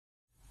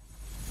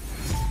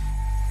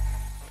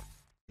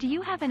Do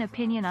you have an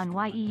opinion on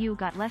why EU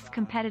got less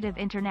competitive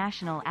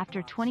international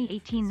after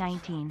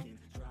 2018-19?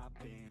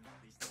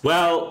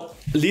 Well,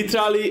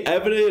 literally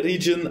every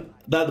region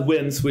that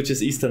wins, which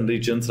is Eastern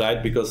regions,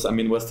 right? Because, I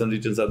mean, Western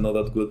regions are not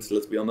that good,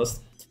 let's be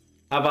honest,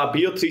 have a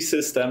BO3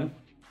 system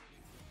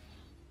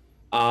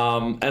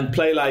and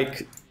play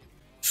like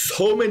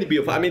so many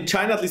BO5. I mean,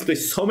 China at least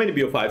plays so many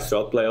BO5s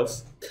throughout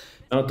playoffs.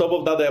 And on top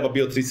of that, they have a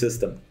BO3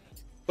 system.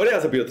 Korea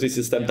has a BO3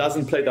 system,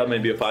 doesn't play that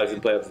many BO5s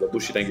in playoffs, but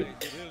Bushi, thank you.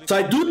 So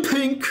I do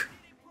think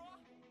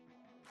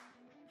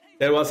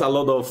there was a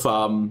lot of,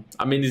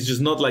 I mean, it's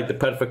just not like the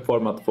perfect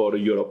format for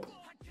Europe.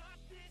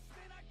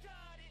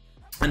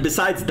 And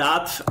besides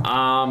that,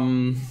 I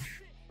mean,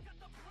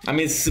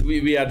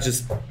 we are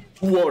just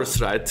worse,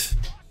 right?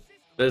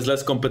 There's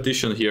less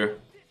competition here.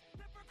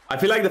 I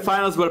feel like the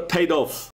finals were paid off.